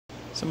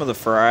Some of the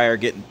fry are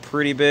getting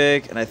pretty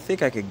big, and I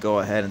think I could go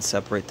ahead and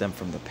separate them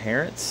from the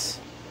parents.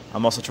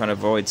 I'm also trying to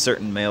avoid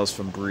certain males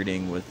from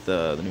breeding with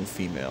the new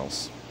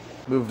females.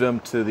 Moved them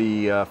to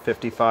the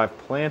 55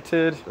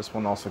 planted. This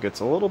one also gets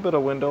a little bit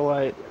of window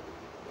light.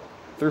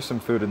 Threw some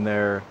food in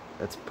there.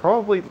 It's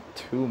probably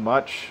too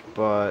much,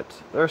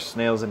 but there are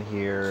snails in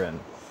here,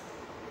 and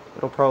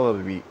it will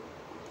probably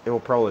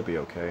be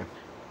okay.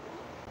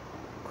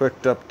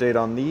 Quick update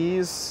on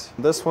these.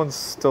 This one's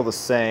still the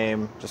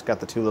same, just got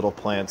the two little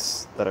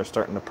plants that are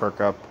starting to perk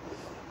up.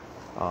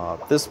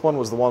 This one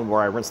was the one where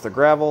I rinsed the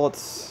gravel.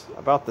 It's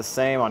about the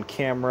same on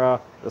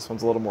camera. This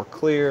one's a little more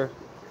clear.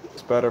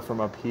 It's better from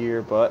up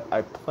here, but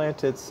I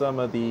planted some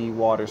of the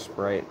water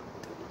sprite,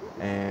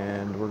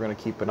 and we're gonna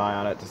keep an eye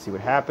on it to see what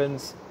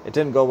happens. It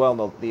didn't go well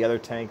in the other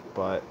tank,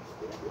 but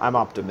I'm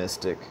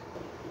optimistic.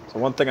 So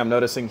one thing I'm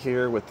noticing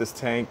here with this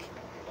tank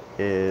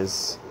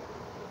is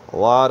a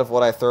lot of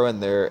what I throw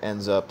in there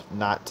ends up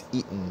not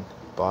eaten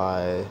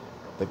by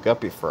the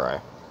guppy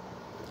fry.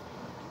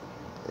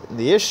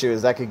 The issue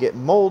is that could get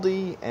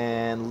moldy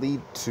and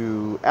lead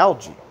to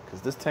algae,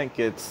 because this tank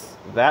gets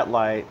that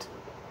light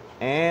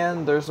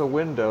and there's a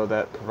window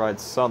that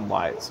provides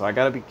sunlight. So I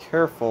gotta be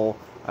careful.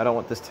 I don't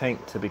want this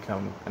tank to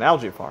become an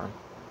algae farm.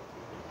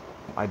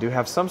 I do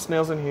have some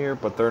snails in here,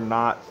 but they're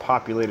not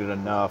populated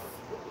enough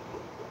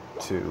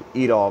to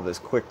eat all of this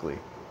quickly.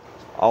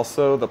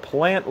 Also, the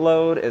plant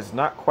load is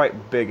not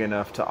quite big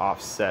enough to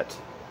offset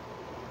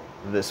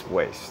this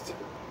waste.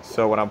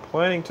 So what I'm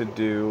planning to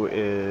do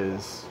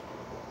is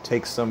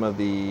take some of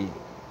the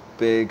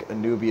big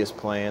Anubias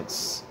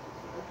plants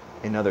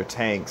in other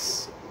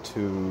tanks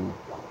to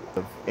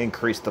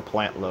increase the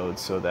plant load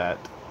so that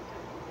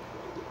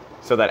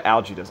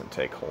algae doesn't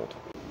take hold.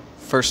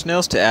 For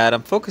snails to add,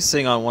 I'm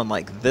focusing on one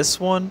like this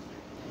one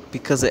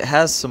because it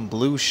has some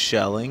blue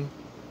shelling,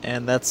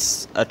 and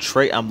that's a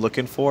trait I'm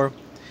looking for.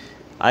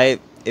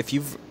 If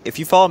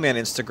you follow me on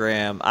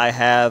Instagram, I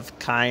have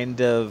kind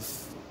of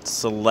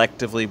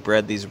selectively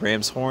bred these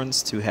ram's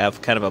horns to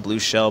have kind of a blue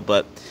shell,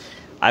 but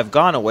I've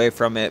gone away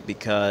from it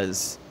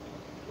because,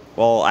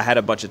 well, I had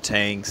a bunch of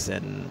tanks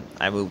and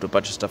I moved a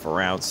bunch of stuff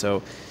around,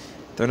 so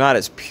they're not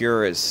as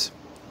pure as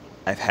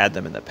I've had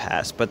them in the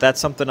past, but that's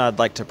something I'd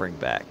like to bring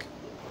back.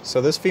 So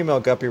this female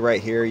guppy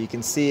right here, you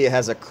can see it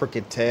has a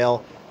crooked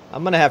tail.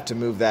 I'm gonna have to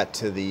move that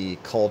to the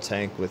cull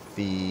tank with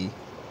the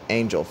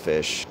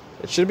angelfish.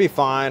 It should be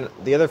fine.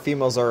 The other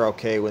females are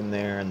okay when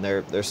they're and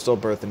they're still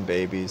birthing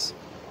babies,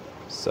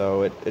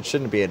 so it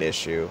shouldn't be an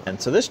issue. And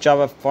so this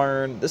Java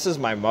fern, this is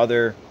my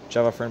mother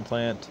Java fern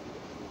plant.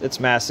 It's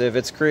massive.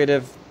 It's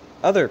creative.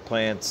 Other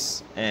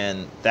plants,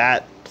 and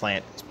that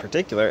plant in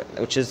particular,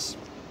 which is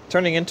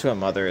turning into a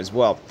mother as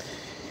well.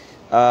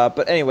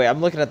 But anyway,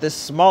 I'm looking at this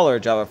smaller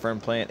Java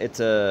fern plant.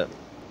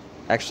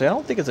 Actually, I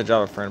don't think it's a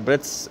Java fern, but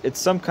it's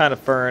some kind of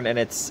fern, and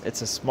it's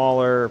a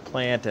smaller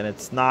plant, and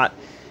it's not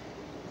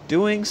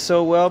doing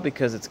so well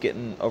because it's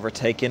getting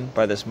overtaken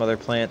by this mother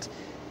plant.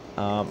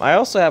 I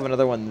also have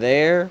another one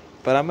there,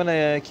 but I'm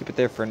gonna keep it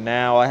there for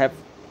now. I have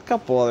a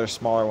couple other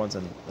smaller ones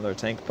in another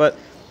tank, but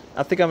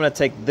I think I'm gonna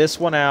take this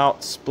one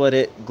out, split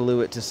it,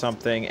 glue it to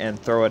something, and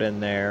throw it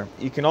in there.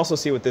 You can also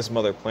see with this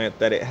mother plant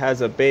that it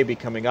has a baby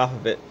coming off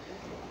of it,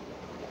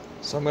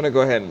 so I'm gonna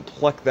go ahead and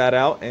pluck that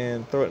out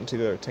and throw it into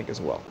the other tank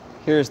as well.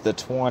 Here's the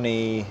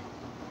 20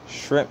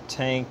 shrimp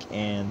tank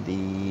and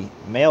the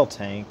male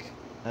tank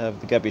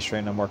of the guppy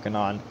strain I'm working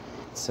on.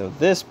 So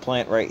this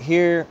plant right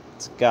here,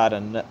 it's got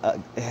it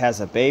has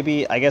a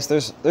baby. I guess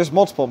there's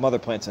multiple mother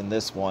plants in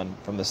this one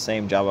from the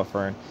same Java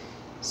fern,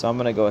 so I'm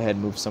gonna go ahead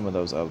and move some of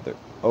those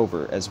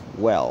over as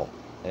well.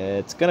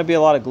 It's gonna be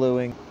a lot of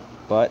gluing,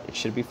 but it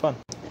should be fun.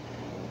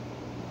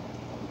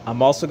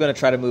 I'm also gonna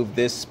try to move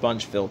this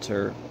sponge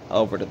filter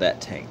over to that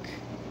tank.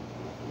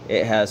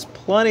 It has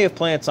plenty of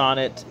plants on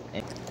it.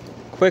 And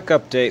quick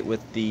update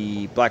with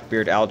the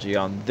blackbeard algae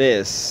on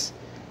this.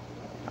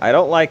 I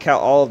don't like how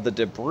all of the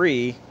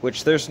debris,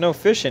 which there's no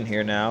fish in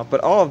here now, but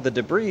all of the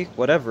debris,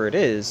 whatever it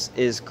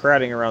is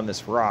crowding around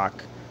this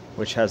rock,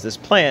 which has this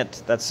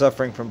plant that's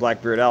suffering from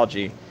blackbeard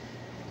algae.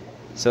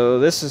 So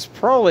this is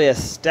probably a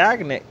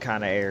stagnant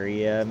kind of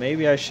area.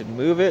 Maybe I should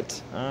move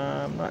it.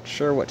 I'm not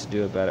sure what to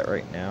do about it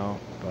right now,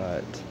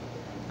 but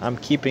I'm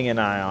keeping an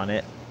eye on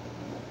it.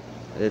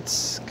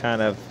 It's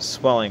kind of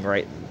swelling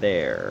right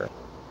there.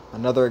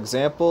 Another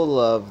example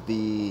of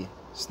the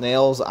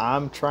snails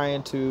I'm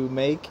trying to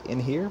make in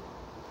here.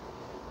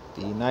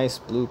 The nice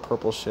blue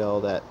purple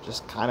shell that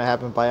just kind of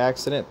happened by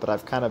accident, but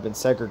I've kind of been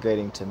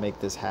segregating to make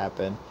this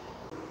happen.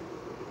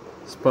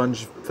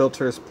 Sponge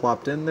filter is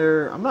plopped in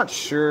there. I'm not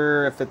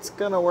sure if it's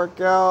gonna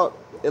work out.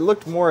 It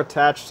looked more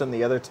attached than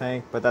the other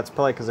tank, but that's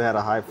probably because it had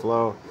a high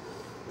flow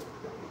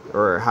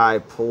or a high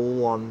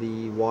pull on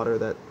the water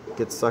that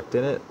gets sucked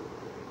in it.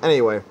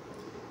 Anyway,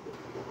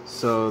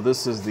 so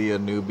this is the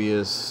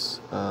Anubias,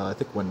 I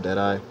think one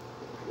Deadeye.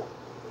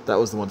 That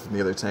was the one from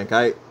the other tank.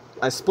 I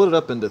split it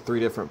up into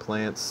 3 different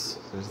plants.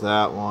 There's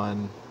that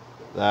one,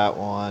 and that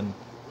one,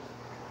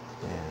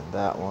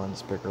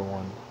 this bigger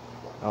one.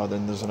 Oh,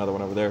 then there's another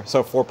one over there.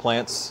 So 4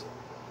 plants.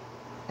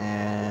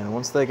 And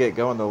once they get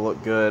going, they'll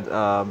look good.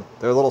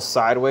 They're a little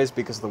sideways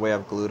because of the way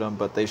I've glued them,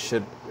 but they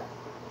should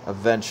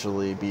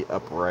eventually be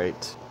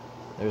upright.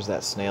 There's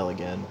that snail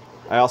again.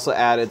 I also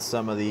added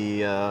some of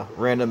the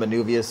random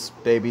Anubias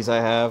babies I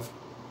have.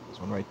 There's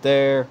one right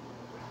there,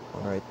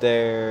 one right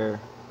there,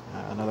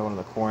 another one in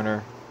the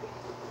corner.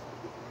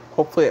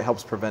 Hopefully it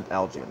helps prevent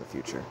algae in the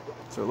future.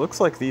 So it looks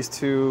like these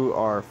two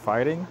are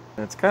fighting.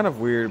 And it's kind of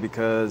weird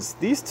because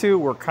these two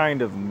were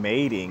kind of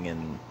mating,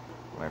 and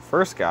when I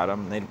first got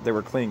them, they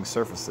were cleaning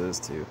surfaces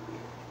to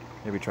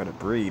maybe try to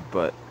breed,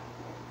 but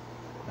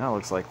now it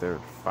looks like they're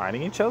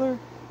fighting each other.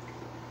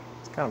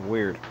 It's kind of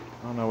weird.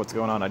 I don't know what's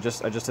going on. I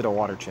just did a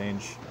water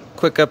change.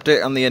 Quick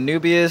update on the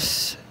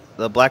Anubias.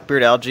 The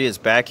blackbeard algae is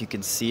back. You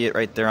can see it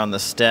right there on the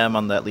stem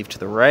on that leaf to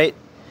the right.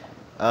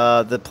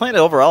 The plant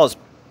overall is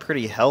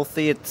pretty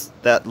healthy. It's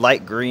that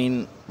light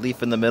green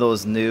leaf in the middle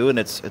is new, and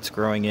it's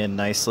growing in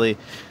nicely.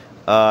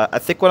 I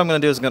think what I'm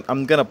going to do is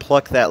I'm going to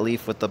pluck that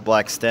leaf with the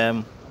black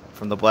stem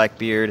from the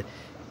blackbeard,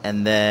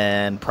 and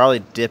then probably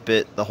dip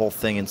the whole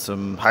thing in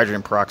some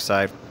hydrogen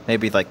peroxide,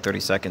 maybe like 30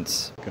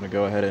 seconds. I'm going to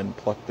go ahead and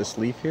pluck this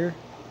leaf here.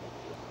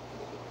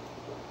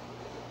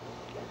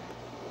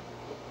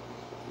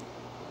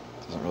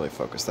 Doesn't really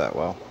focus that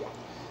well.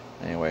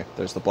 Anyway,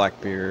 there's the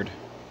blackbeard.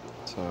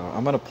 So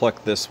I'm gonna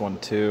pluck this one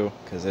too,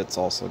 because it's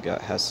also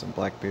has some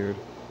blackbeard.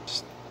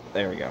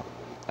 There we go.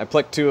 I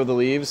plucked 2 of the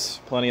leaves,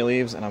 plenty of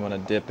leaves, and I'm gonna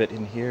dip it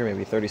in here,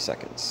 maybe 30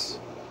 seconds.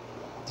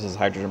 This is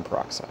hydrogen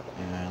peroxide,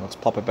 and let's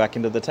pop it back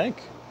into the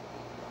tank.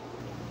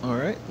 All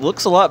right,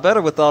 looks a lot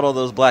better without all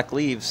those black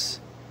leaves.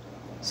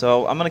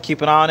 So I'm gonna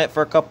keep an eye on it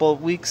for a couple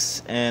of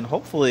weeks, and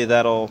hopefully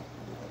that'll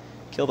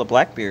kill the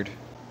blackbeard.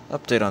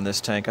 Update on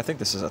this tank. I think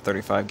this is a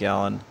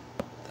 35-gallon.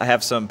 I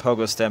have some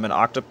pogo stem and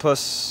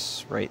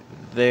octopus right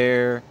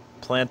there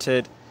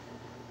planted.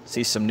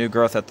 See some new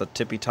growth at the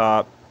tippy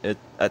top. It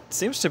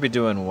seems to be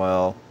doing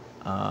well.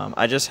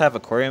 I just have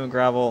aquarium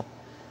gravel,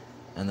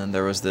 and then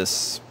there was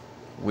this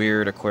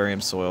weird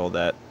aquarium soil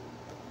that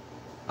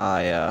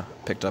I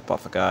picked up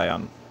off a guy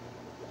on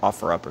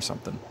OfferUp or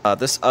something.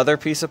 This other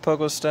piece of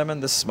pogo stem,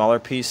 and this smaller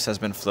piece, has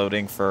been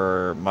floating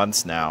for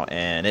months now,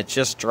 and it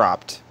just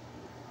dropped,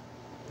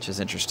 which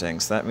is interesting.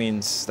 So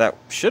that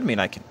should mean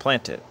I can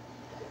plant it.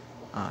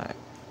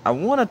 I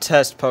want to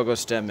test pogo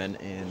stem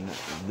in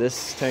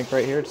this tank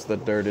right here. It's the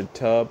dirted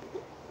tub,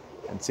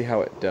 and see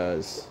how it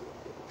does.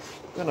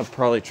 I'm gonna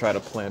probably try to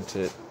plant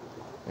it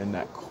in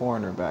that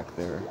corner back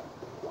there,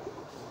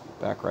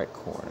 back right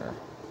corner.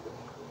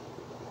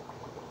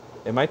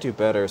 It might do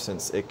better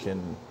since it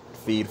can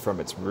feed from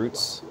its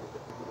roots.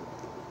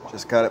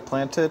 Just got it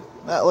planted.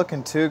 Not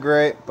looking too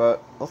great,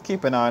 but we'll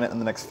keep an eye on it in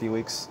the next few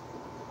weeks.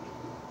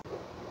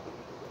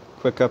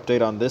 Quick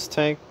update on this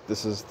tank.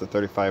 This is the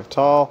 35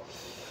 tall.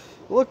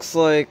 Looks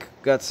like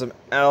got some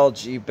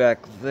algae back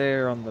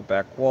there on the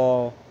back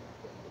wall.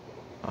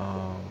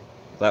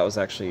 That's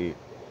actually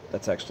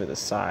the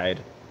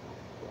side.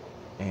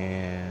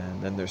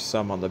 And then there's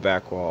some on the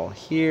back wall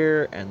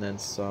here, and then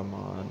some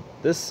on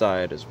this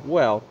side as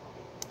well.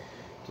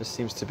 Just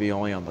seems to be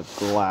only on the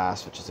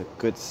glass, which is a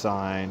good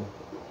sign.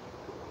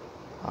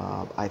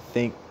 I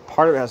think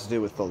part of it has to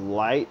do with the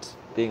light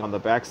being on the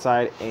back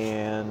side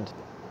and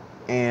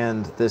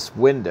this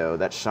window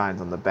that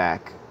shines on the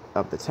back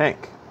of the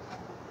tank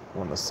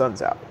when the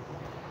sun's out.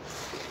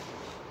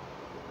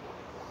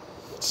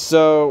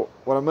 So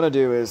what I'm going to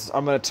do is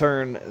I'm going to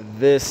turn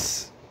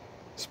this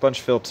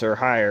sponge filter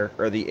higher,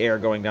 or the air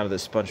going down to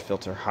this sponge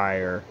filter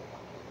higher,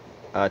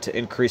 to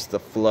increase the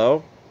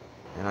flow.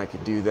 And I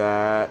could do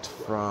that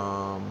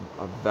from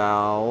a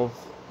valve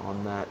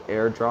on that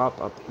airdrop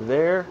up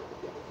there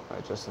by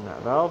adjusting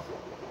that valve.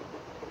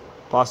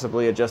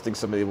 Possibly adjusting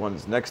some of the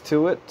ones next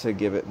to it to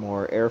give it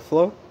more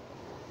airflow.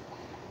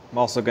 I'm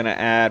also going to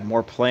add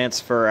more plants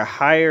for a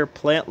higher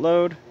plant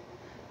load.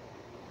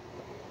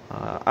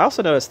 I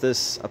also noticed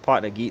this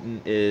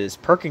Apotnageton is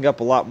perking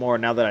up a lot more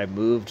now that I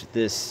moved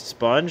this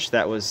sponge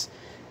that was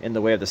in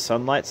the way of the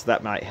sunlight, so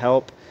that might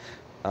help.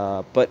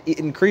 But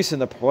increasing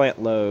the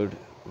plant load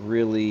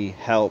really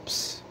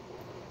helps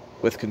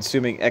with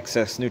consuming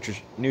excess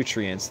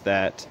nutrients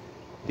that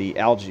the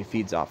algae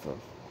feeds off of.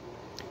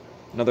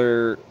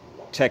 Another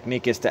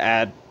technique is to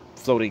add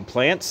floating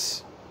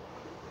plants,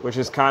 which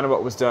is kind of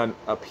what was done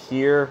up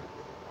here.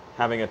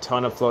 Having a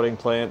ton of floating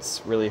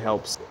plants really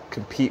helps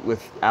compete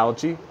with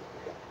algae.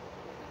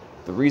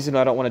 The reason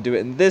I don't want to do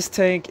it in this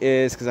tank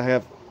is because I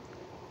have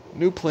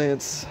new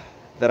plants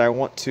that I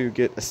want to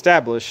get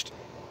established,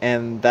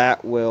 and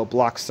that will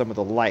block some of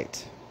the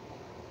light.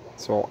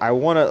 So I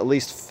want to at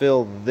least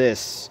fill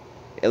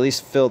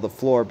the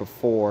floor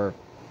before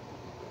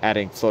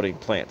adding floating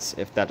plants,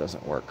 if that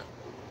doesn't work.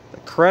 The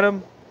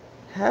crenum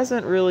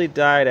hasn't really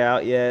died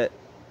out yet.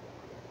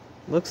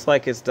 Looks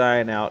like it's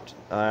dying out.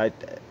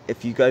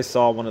 If you guys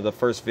saw one of the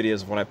first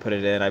videos when I put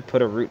it in, I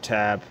put a root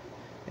tab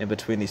in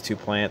between these two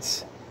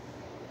plants.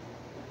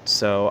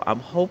 So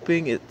I'm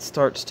hoping it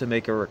starts to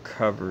make a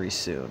recovery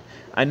soon.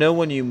 I know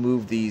when you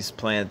move these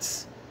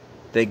plants,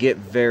 they get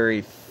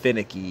very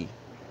finicky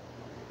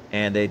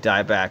and they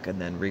die back and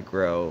then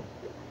regrow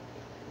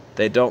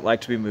They don't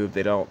like to be moved.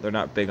 They're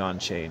not big on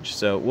change.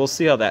 So we'll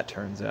see how that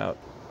turns out.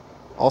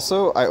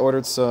 Also, I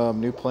ordered some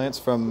new plants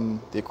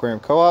from the aquarium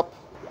co-op.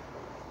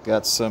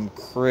 Got some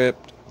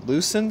crypt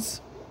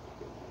lucens.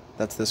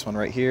 That's this one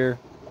right here.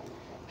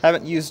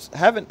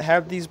 Haven't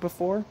had these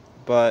before,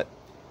 but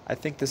I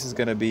think this is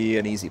going to be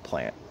an easy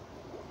plant.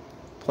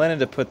 Planning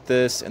to put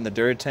this in the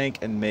dirted tank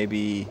and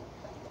maybe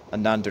a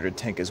non-dirted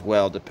tank as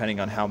well, depending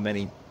on how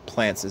many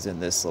plants is in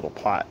this little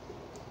pot.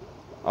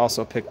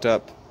 Also picked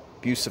up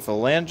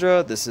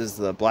Bucephalandra. This is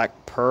the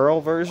black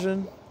pearl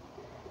version.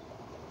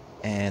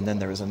 And then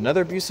there was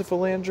another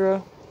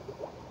Bucephalandra.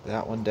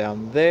 That one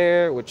down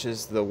there, which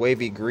is the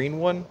wavy green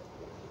one.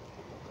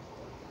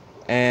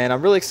 And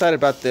I'm really excited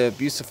about the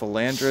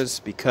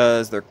Bucephalandras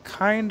because they're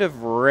kind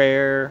of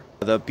rare.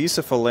 The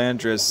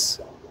Bucephalandras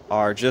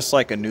are just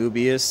like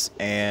Anubias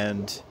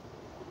and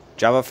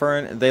Java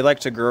Fern. They like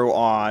to grow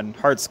on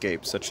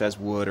hardscapes such as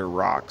wood or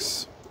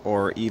rocks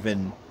or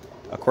even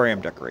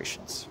aquarium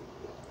decorations.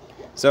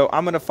 So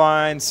I'm going to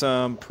find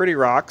some pretty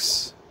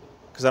rocks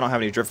because I don't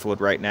have any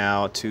driftwood right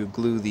now to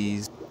glue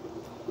these.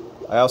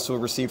 I also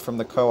received from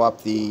the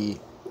co-op the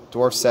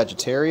dwarf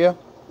Sagittaria.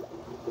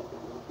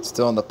 It's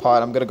still in the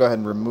pot. I'm going to go ahead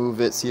and remove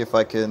it, see if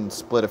I can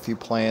split a few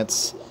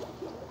plants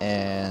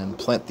and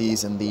plant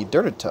these in the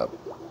dirted tub.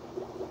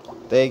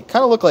 They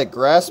kind of look like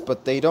grass,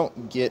 but they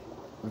don't get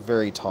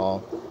very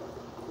tall.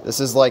 This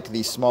is like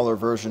the smaller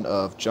version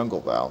of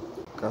Jungle Val.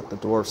 Got the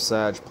dwarf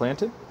Sag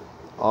planted.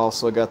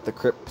 Also got the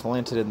crypt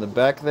planted in the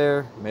back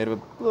there. Made a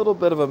little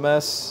bit of a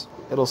mess.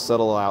 It'll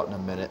settle out in a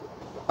minute.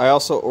 I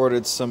also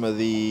ordered some of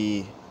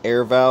the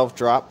air valve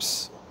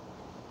drops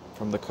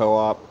from the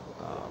co-op.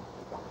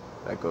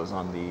 That goes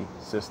on the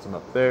system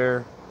up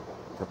there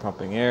for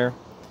pumping air.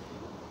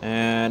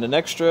 And an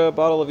extra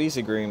bottle of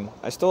Easy Green.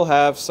 I still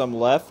have some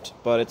left,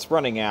 but it's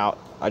running out.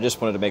 I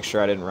just wanted to make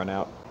sure I didn't run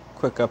out.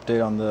 Quick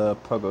update on the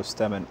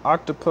Pogostemon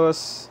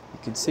octopus. You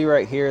can see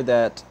right here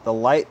that the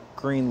light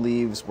green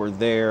leaves were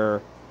there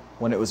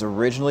when it was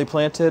originally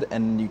planted,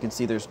 and you can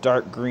see there's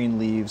dark green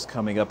leaves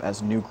coming up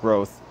as new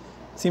growth.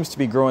 It seems to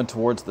be growing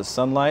towards the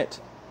sunlight,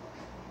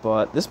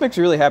 but this makes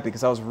me really happy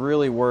because I was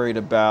really worried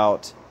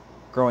about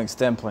growing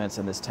stem plants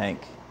in this tank,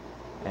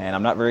 and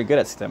I'm not very good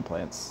at stem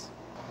plants.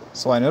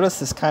 So I noticed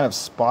this kind of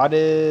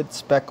spotted,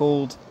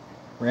 speckled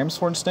ram's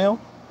horn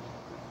snail.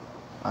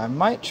 I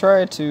might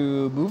try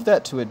to move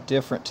that to a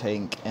different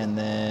tank and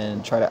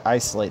then try to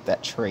isolate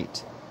that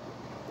trait.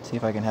 See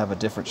if I can have a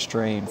different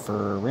strain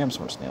for ram's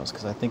horn snails,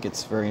 because I think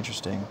it's very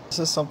interesting. This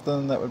is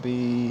something that would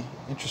be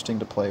interesting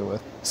to play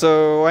with.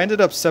 So I ended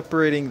up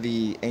separating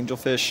the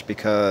angelfish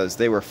because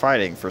they were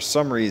fighting for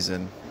some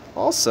reason.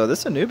 Also,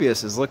 this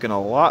Anubias is looking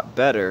a lot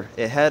better.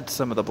 It had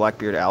some of the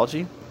blackbeard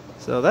algae,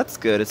 so that's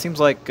good. It seems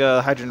like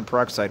hydrogen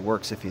peroxide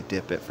works if you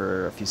dip it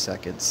for a few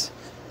seconds.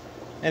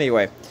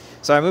 Anyway,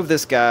 so I moved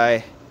this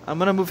guy. I'm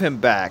going to move him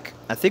back.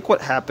 I think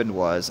what happened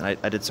was, and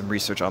I did some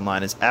research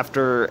online, is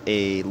after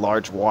a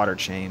large water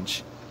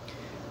change,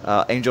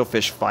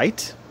 angelfish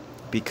fight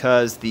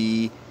because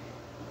I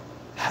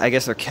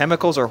guess their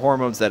chemicals or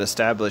hormones that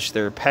establish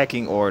their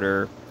pecking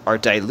order are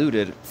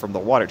diluted from the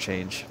water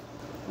change,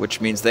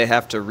 which means they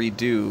have to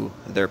redo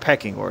their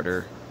pecking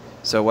order.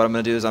 So what I'm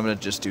going to do is I'm going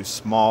to just do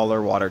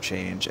smaller water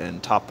change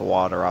and top the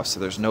water off so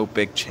there's no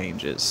big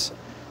changes.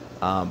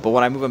 But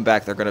when I move them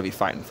back, they're going to be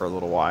fighting for a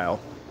little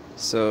while.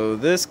 So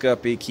this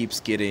guppy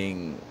keeps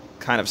getting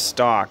kind of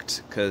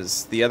stalked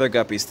because the other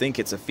guppies think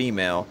it's a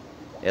female.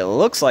 It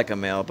looks like a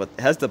male, but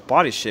it has the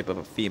body shape of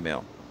a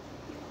female.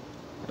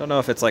 I don't know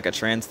if it's like a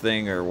trans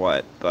thing or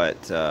what,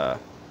 but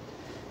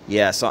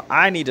yeah, so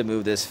I need to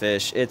move this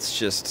fish. It's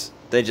just,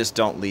 they just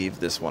don't leave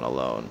this one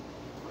alone.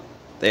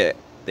 They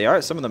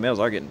are, some of the males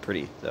are getting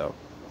pretty though.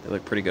 They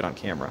look pretty good on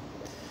camera.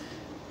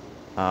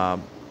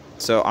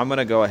 So I'm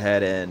gonna go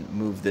ahead and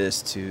move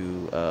this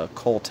to a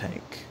coal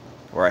tank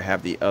where I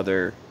have the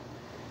other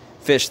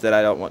fish that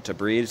I don't want to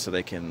breed so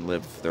they can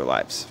live their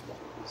lives.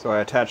 So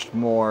I attached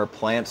more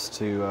plants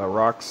to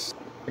rocks.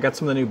 I got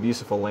some of the new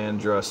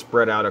Bucephalandra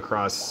spread out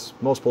across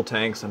multiple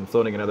tanks and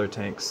floating in other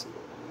tanks.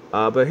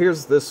 But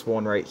here's this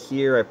one right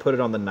here. I put it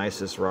on the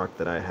nicest rock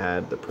that I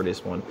had, the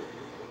prettiest one.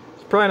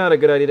 It's probably not a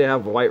good idea to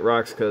have white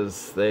rocks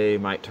because they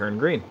might turn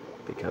green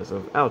because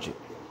of algae.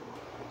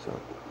 So,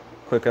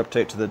 quick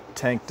update to the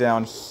tank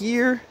down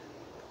here.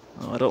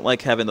 Oh, I don't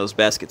like having those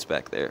baskets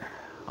back there.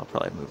 I'll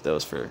probably move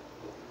those for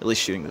at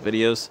least shooting the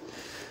videos.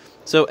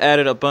 So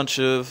added a bunch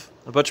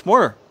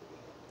more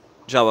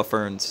Java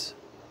ferns.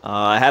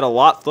 I had a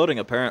lot floating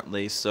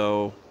apparently,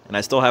 and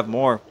I still have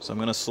more. So I'm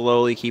gonna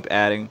slowly keep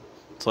adding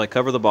until I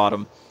cover the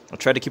bottom. I'll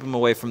try to keep them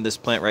away from this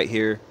plant right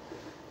here,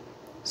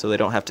 so they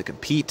don't have to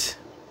compete.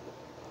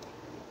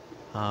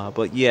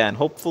 But yeah, and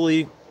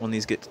hopefully when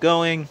these get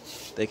going,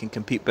 they can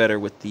compete better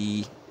with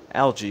the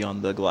algae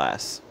on the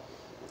glass.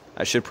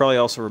 I should probably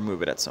also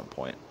remove it at some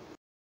point.